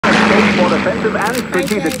sake for defensive and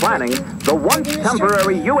strategic planning, the once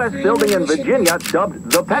temporary U.S. building in Virginia, dubbed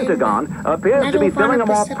the Pentagon, appears to be filling a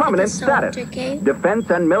more permanent status. Defense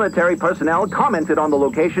and military personnel commented on the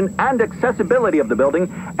location and accessibility of the building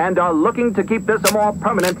and are looking to keep this a more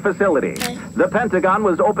permanent facility. The Pentagon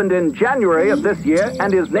was opened in January of this year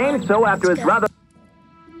and is named so after its rather...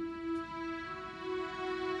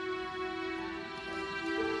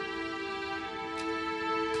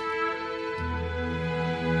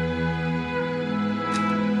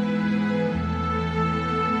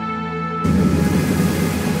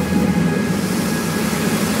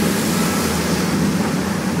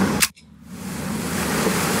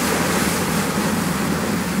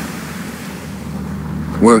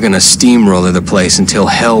 We're gonna steamroller the place until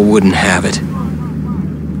hell wouldn't have it.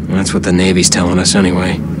 That's what the Navy's telling us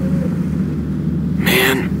anyway.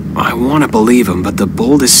 Man, I want to believe them, but the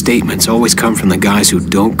boldest statements always come from the guys who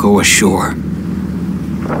don't go ashore.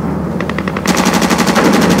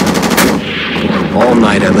 All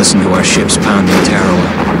night I listened to our ships pounding Tarawa.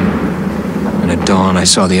 And at dawn I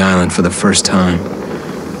saw the island for the first time.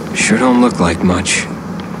 Sure don't look like much.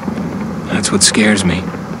 That's what scares me.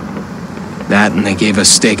 That, and they gave us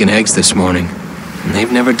steak and eggs this morning. And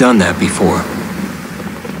they've never done that before.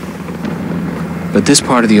 But this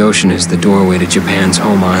part of the ocean is the doorway to Japan's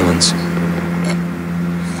home islands.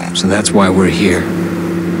 So that's why we're here.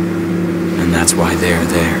 And that's why they're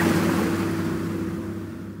there.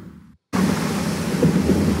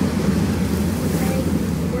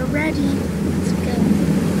 We're ready. Let's go.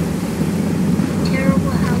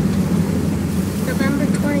 Tarawa out. November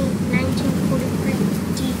 20, 1943.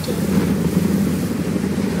 D-Day.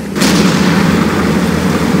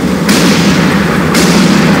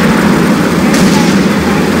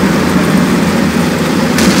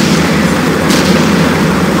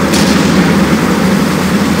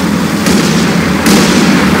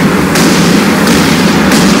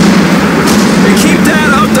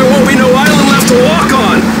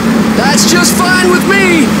 Just fine with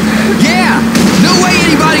me! Yeah! No way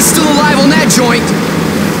anybody's still alive on that joint!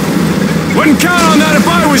 Wouldn't count on that if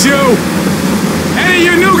I was you! Any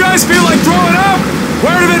of you new guys feel like throwing up?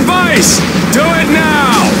 Word of advice! Do it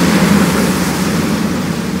now!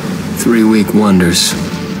 3-week wonders.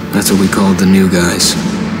 That's what we called the new guys.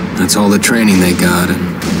 That's all the training they got, and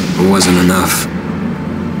it wasn't enough.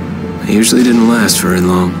 They usually didn't last very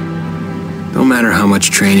long. No matter how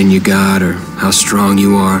much training you got or how strong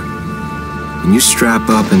you are, when you strap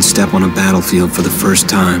up and step on a battlefield for the first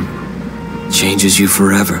time, it changes you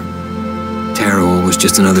forever. Tarawa was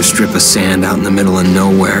just another strip of sand out in the middle of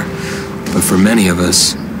nowhere, but for many of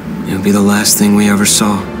us, it would be the last thing we ever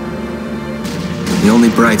saw. The only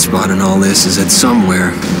bright spot in all this is that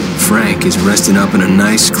somewhere, Frank is resting up in a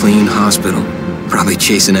nice, clean hospital, probably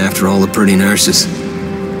chasing after all the pretty nurses.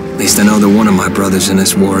 At least I know that one of my brothers in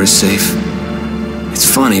this war is safe. It's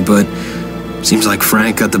funny, but seems like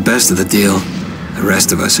Frank got the best of the deal. The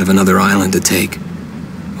rest of us have another island to take.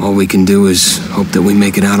 All we can do is hope that we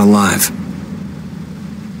make it out alive.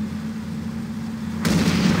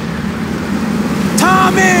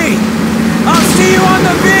 Tommy! I'll see you on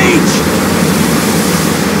the beach!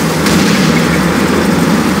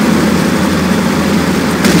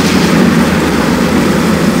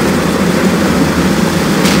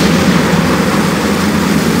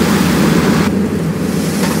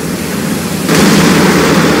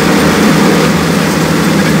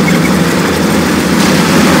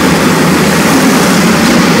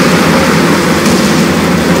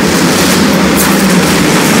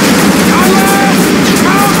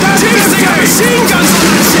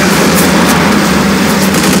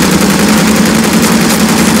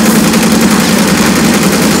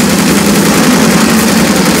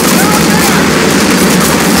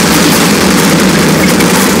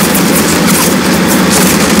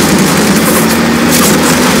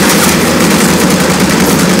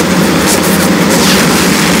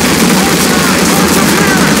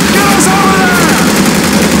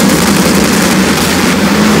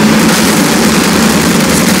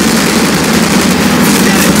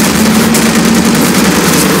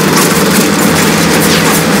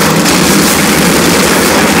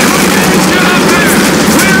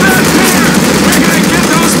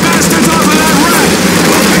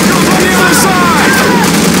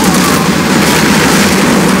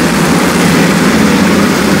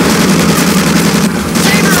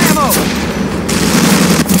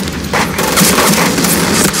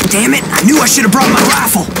 Damn it, I knew I should have brought my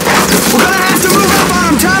rifle. We're gonna have to move up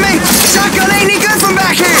on him, Tommy! Shotgun ain't any good from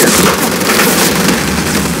back here!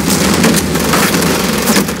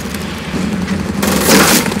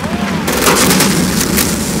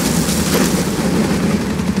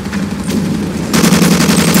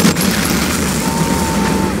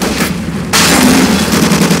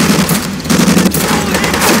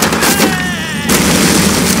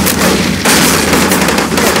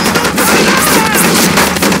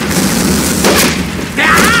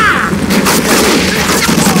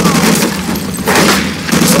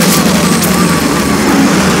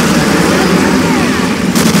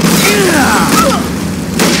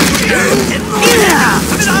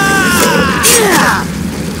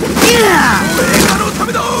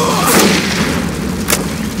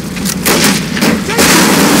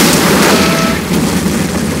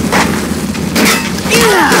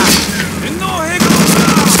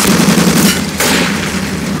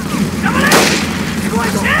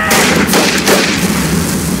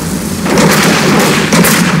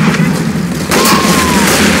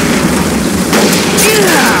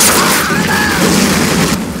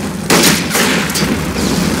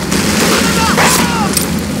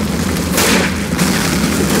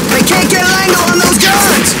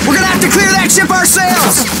 have to clear that ship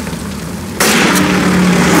ourselves!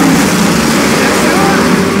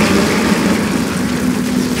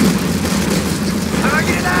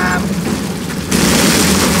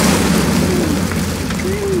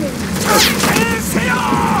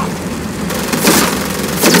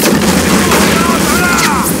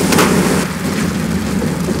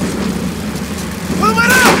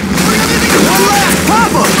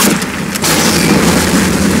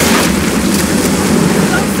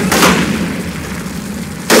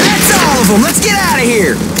 Let's get out of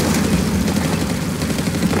here!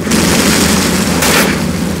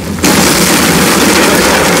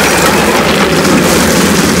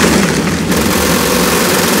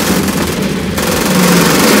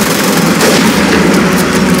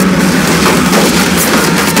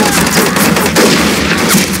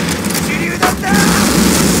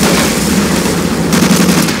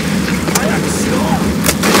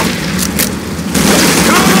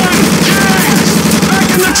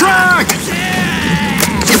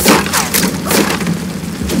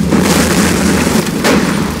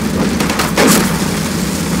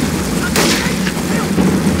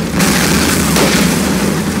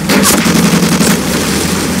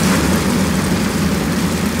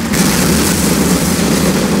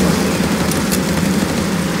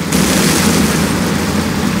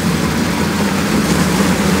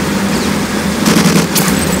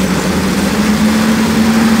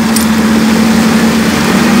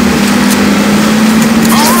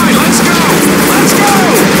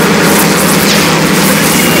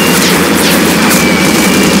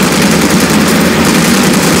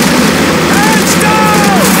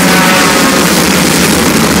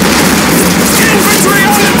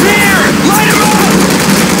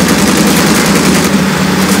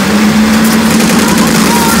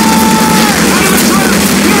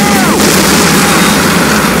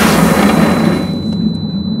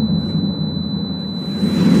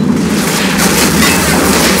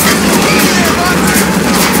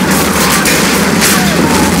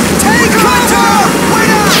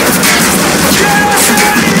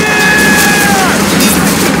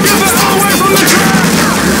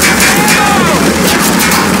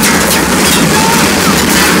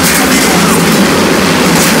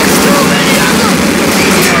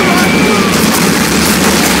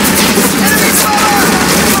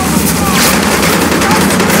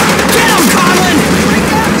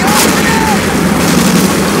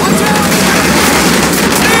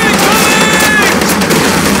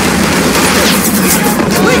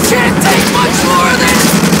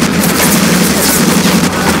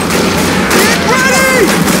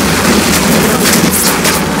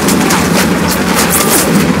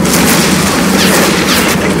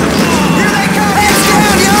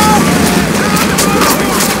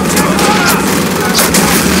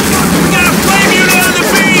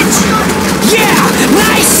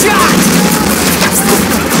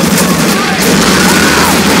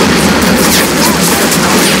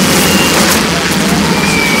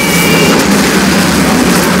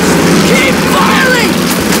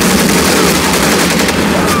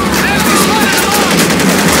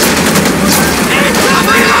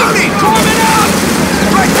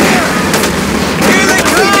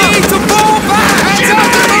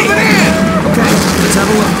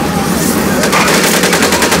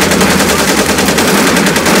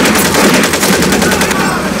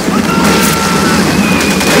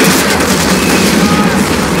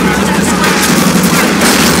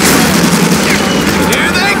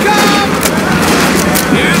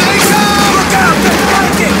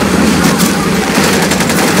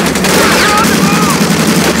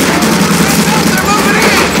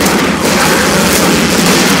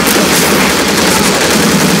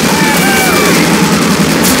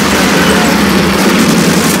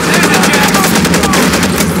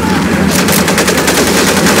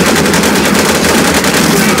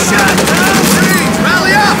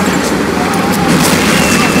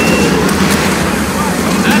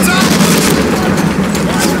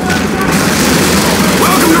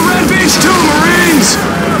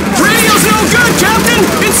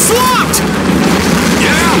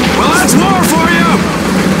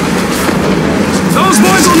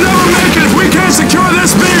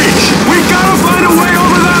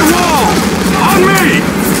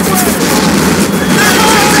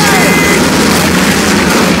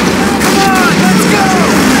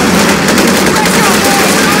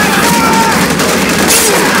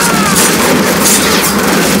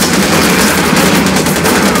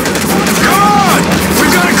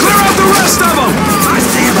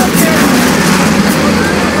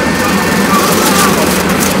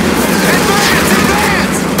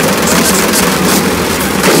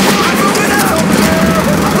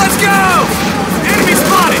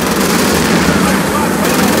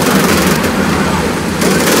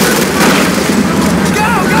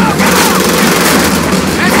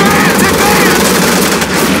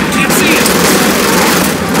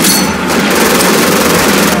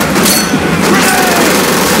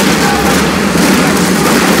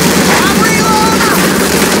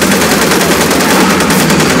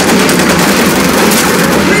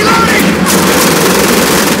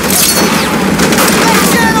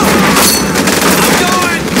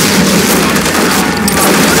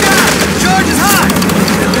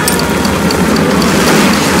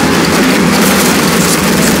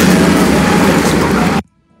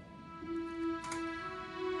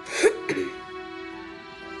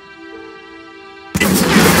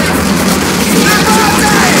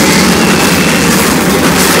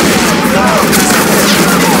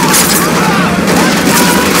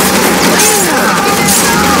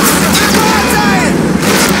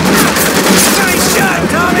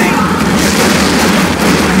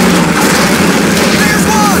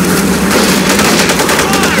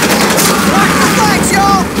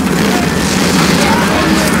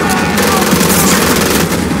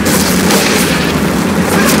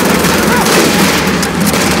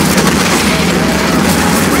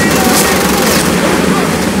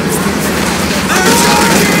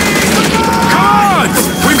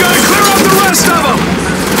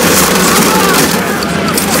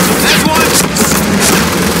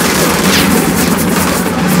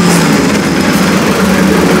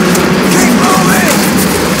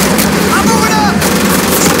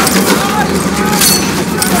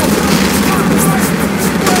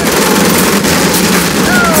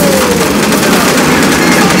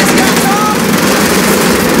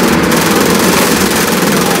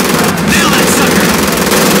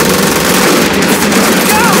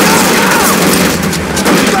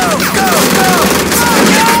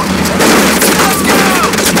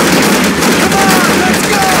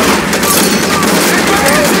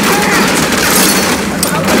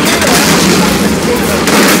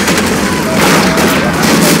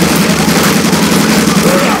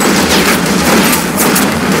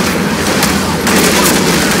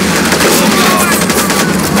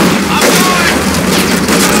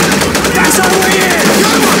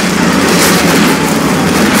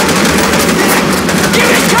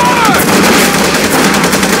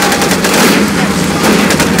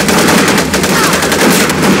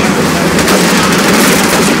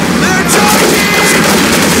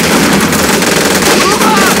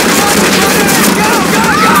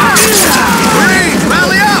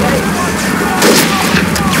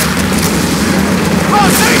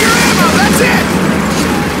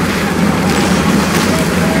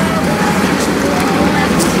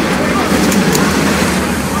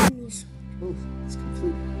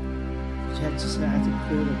 I have to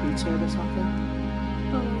clear the beachhead or something?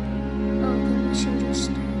 Oh, the mission just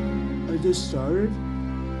started. I just started?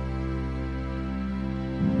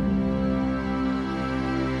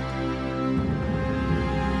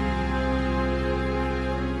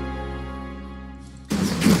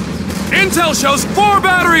 Intel shows 4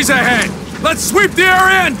 batteries ahead! Let's sweep the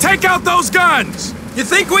area and take out those guns! You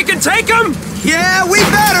think we can take them? Yeah, we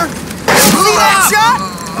better! See that shot?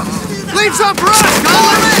 Leave some for us,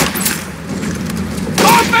 Colin!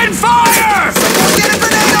 Open fire! Get a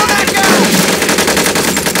grenade on that guy!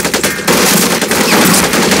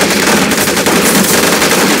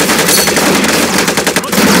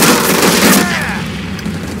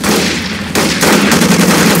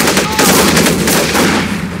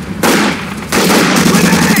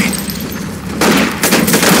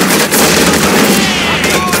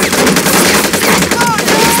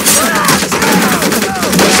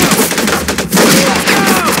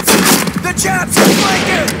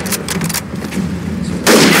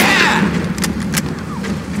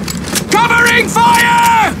 Covering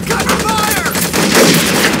fire! Cover fire!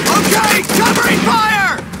 Okay, covering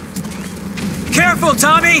fire! Careful,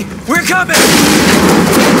 Tommy! We're coming!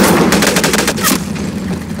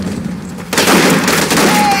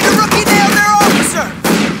 Hey, the rookie nailed their officer!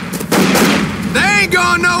 They ain't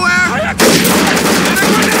going nowhere! Get a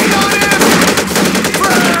grenade on him!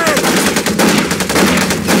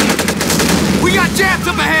 We got jams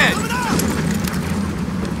up ahead!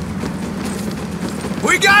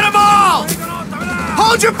 We got them all!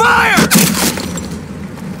 Hold your fire!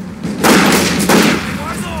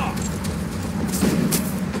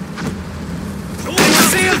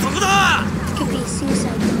 Could be a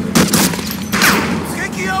suicide bomb.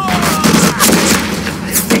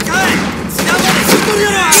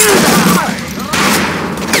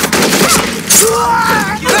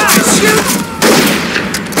 Shoot!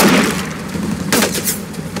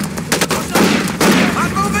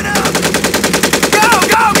 I'm moving up! Go,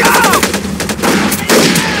 go, go!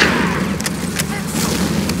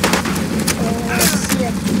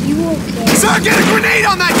 You okay? Sir, get a grenade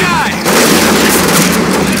on that guy!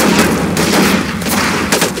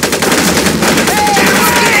 Hey,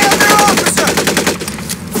 nailed their officer!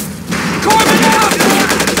 Corbin out!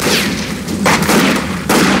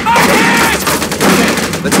 I'm hit!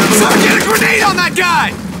 Sir, get a grenade on that guy!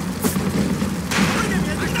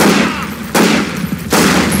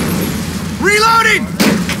 Reloading!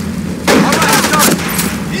 All right, I'm done.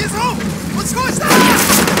 He's home! Let's go!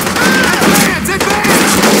 Advance! Advance!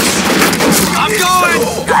 I'm going!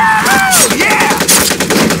 Yeah!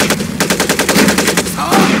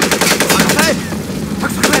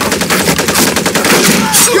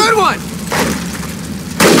 Good one!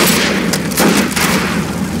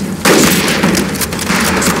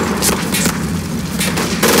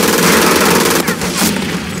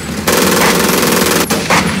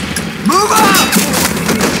 Move up!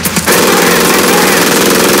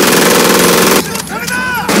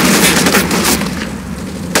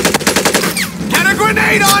 Get a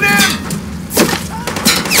grenade on him!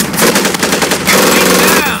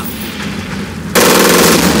 Down!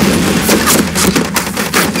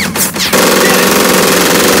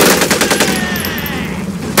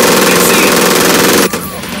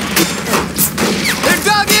 They're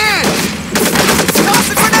dug in! Toss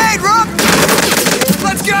the grenade, Rook!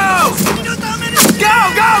 Let's go! Go,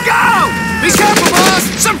 go, go! Be careful, boss!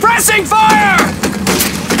 Suppressing fire!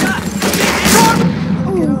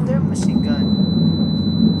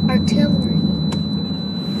 Artillery.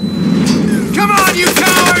 Come on, you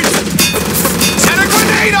cowards! Set a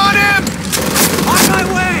grenade on him! On my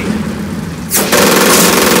way!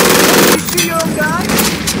 You see your own guy?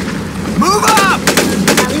 Move up!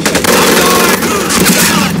 I'm going!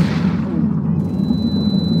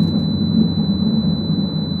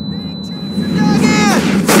 Dug in!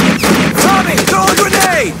 Tommy, throw a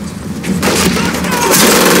grenade!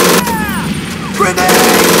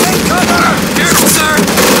 Grenade! Take cover! Careful, sir!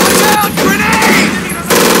 Watch out! Grenade!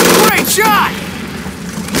 Great shot!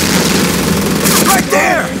 Right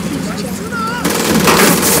there!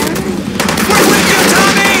 We're with you,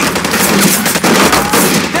 Tommy!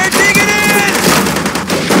 They're digging in!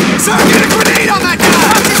 Sir, get a grenade on that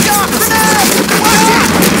guy! Grenade! Watch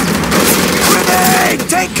it! Grenade!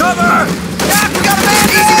 Take cover! Yeah, we got a man!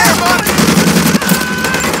 Easy there, bud!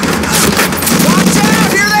 Watch out!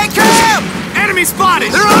 Here they come! Enemy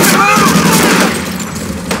spotted! They're on the move!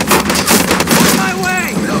 On my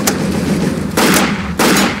way!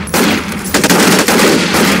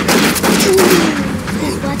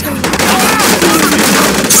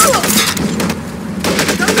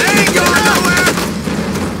 They ain't going nowhere!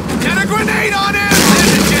 Get a grenade on him!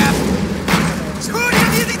 There's it, Jeff!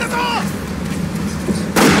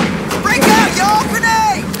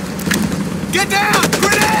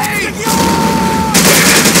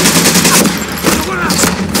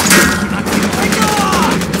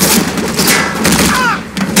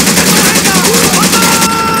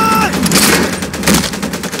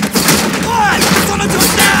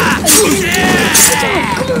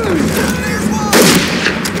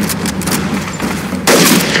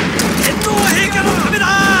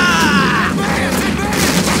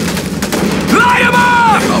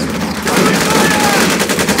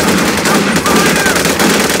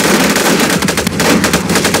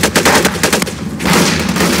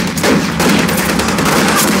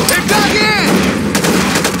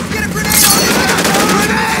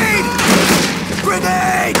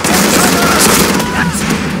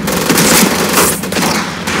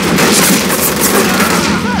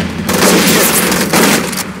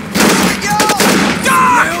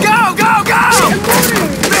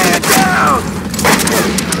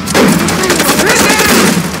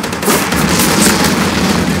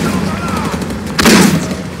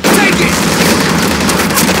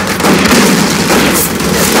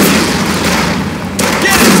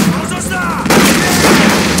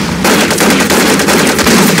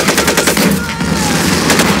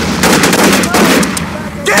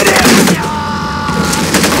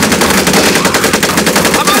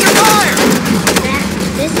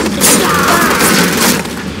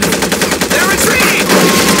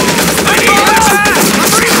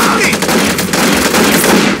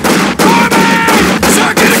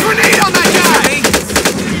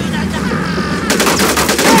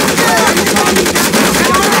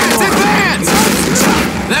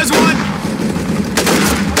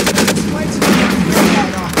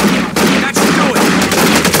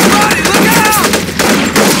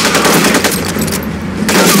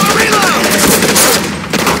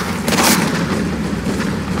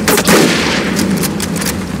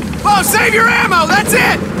 Save your ammo, that's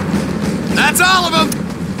it! That's all of them!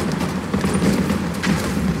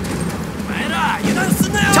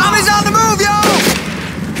 Tommy's on the move, yo!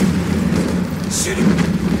 Shoot him!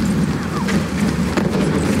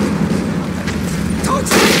 Coach,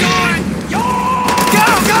 keep going! Yo! Go,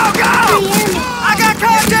 go, go! I got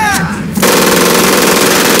contact!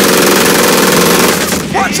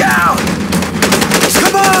 Watch out!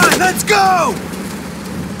 Come on, let's go!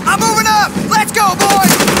 I'm moving up! Let's go,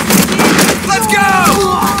 boys! Let's go!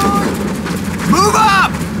 Move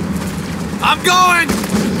up! I'm going!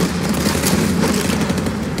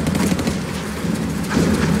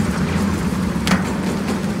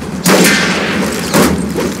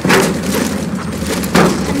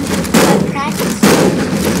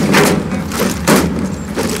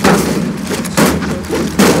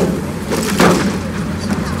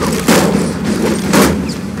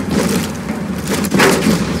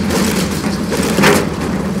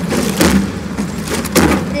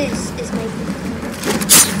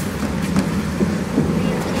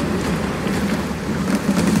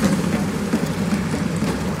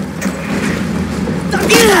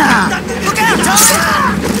 Look out, Tommy!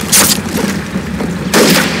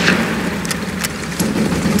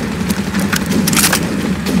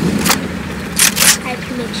 I have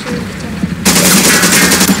to make sure it's done.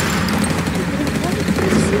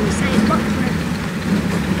 Suicide button.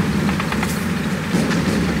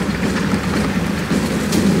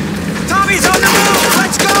 Tommy's on the move!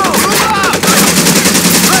 Let's go! Move up!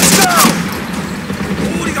 Let's go!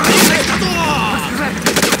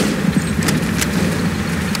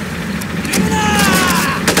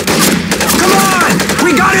 Come on!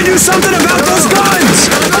 We gotta do something about those guns!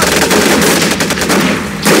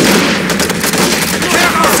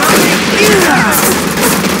 Careful, Tommy!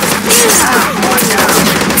 Watch out!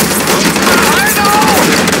 I know!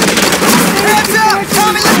 Hands up!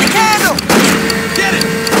 Tommy, let the candle! Get it!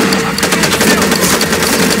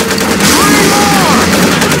 Three more!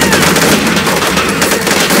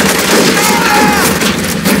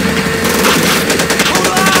 Hold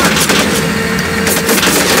on!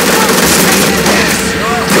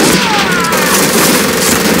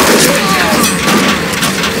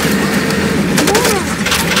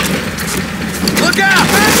 Look out!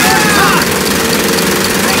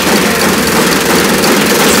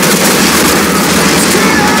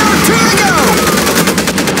 Two to go!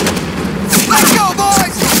 Let's go,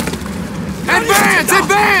 boys! Advance!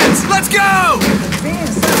 Advance! Let's go!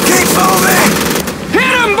 Keep moving!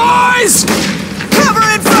 Hit 'em, boys!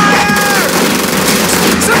 Covering fire!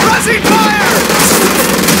 Suppressing fire!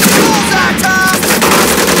 Bullseye, Tom!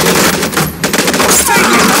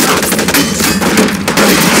 Take it!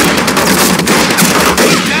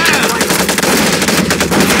 He's down!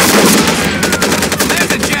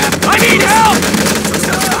 There's a jab! I need help!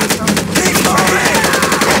 Keep moving!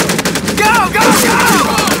 Go, go, go!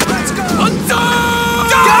 Let's go!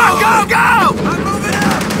 Go, go, go! I'm moving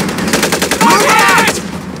up! Move it!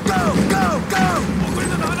 Go, go, go!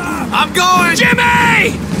 I'm going!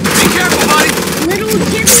 Jimmy! Be careful, buddy! Little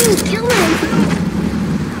Jimmy, kill him.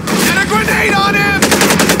 And a grenade on him!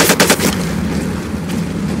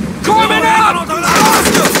 Corman up!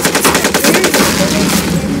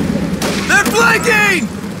 They're flanking!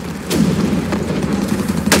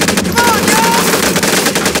 Come on, guys!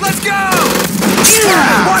 Let's go!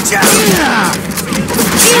 Watch out!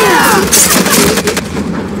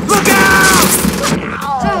 Look out!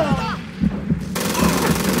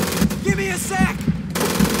 Give me a sec!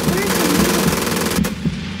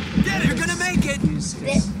 Get it! You're gonna make it!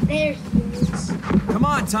 There he is. Come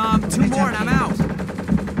on, Tom. Two more and I'm out.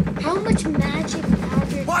 How much magic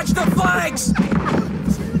powder? Watch the flanks!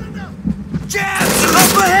 Jabs!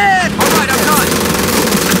 Up ahead! All right, I'm done.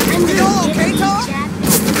 I'm You all gonna okay, give Tom? you Jack.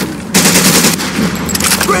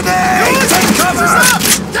 Grenade! Take cover! Up!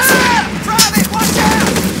 Drive it! Watch out!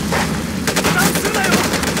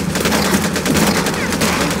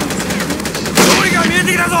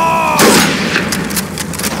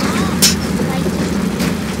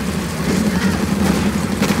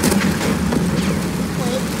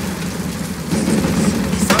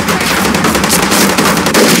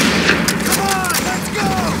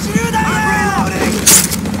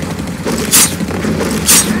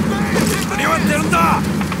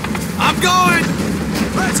 I'm going!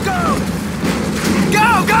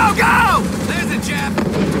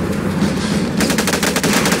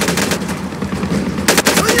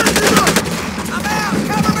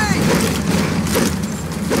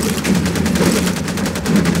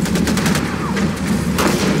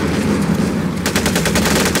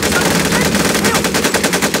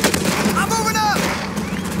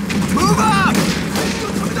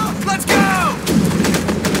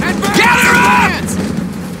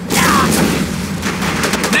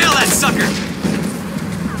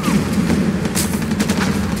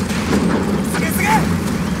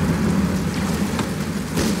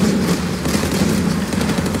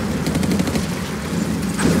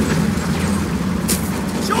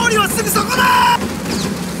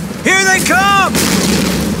 they come!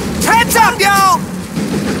 Heads up, y'all!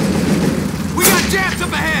 We got jams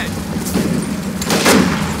up ahead!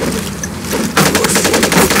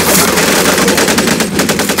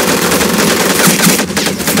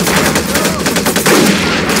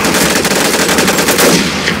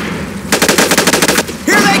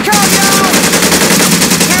 Here they come, y'all!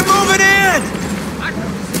 They're moving in!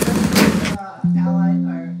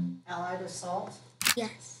 Allied assault?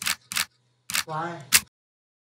 Yes. Why?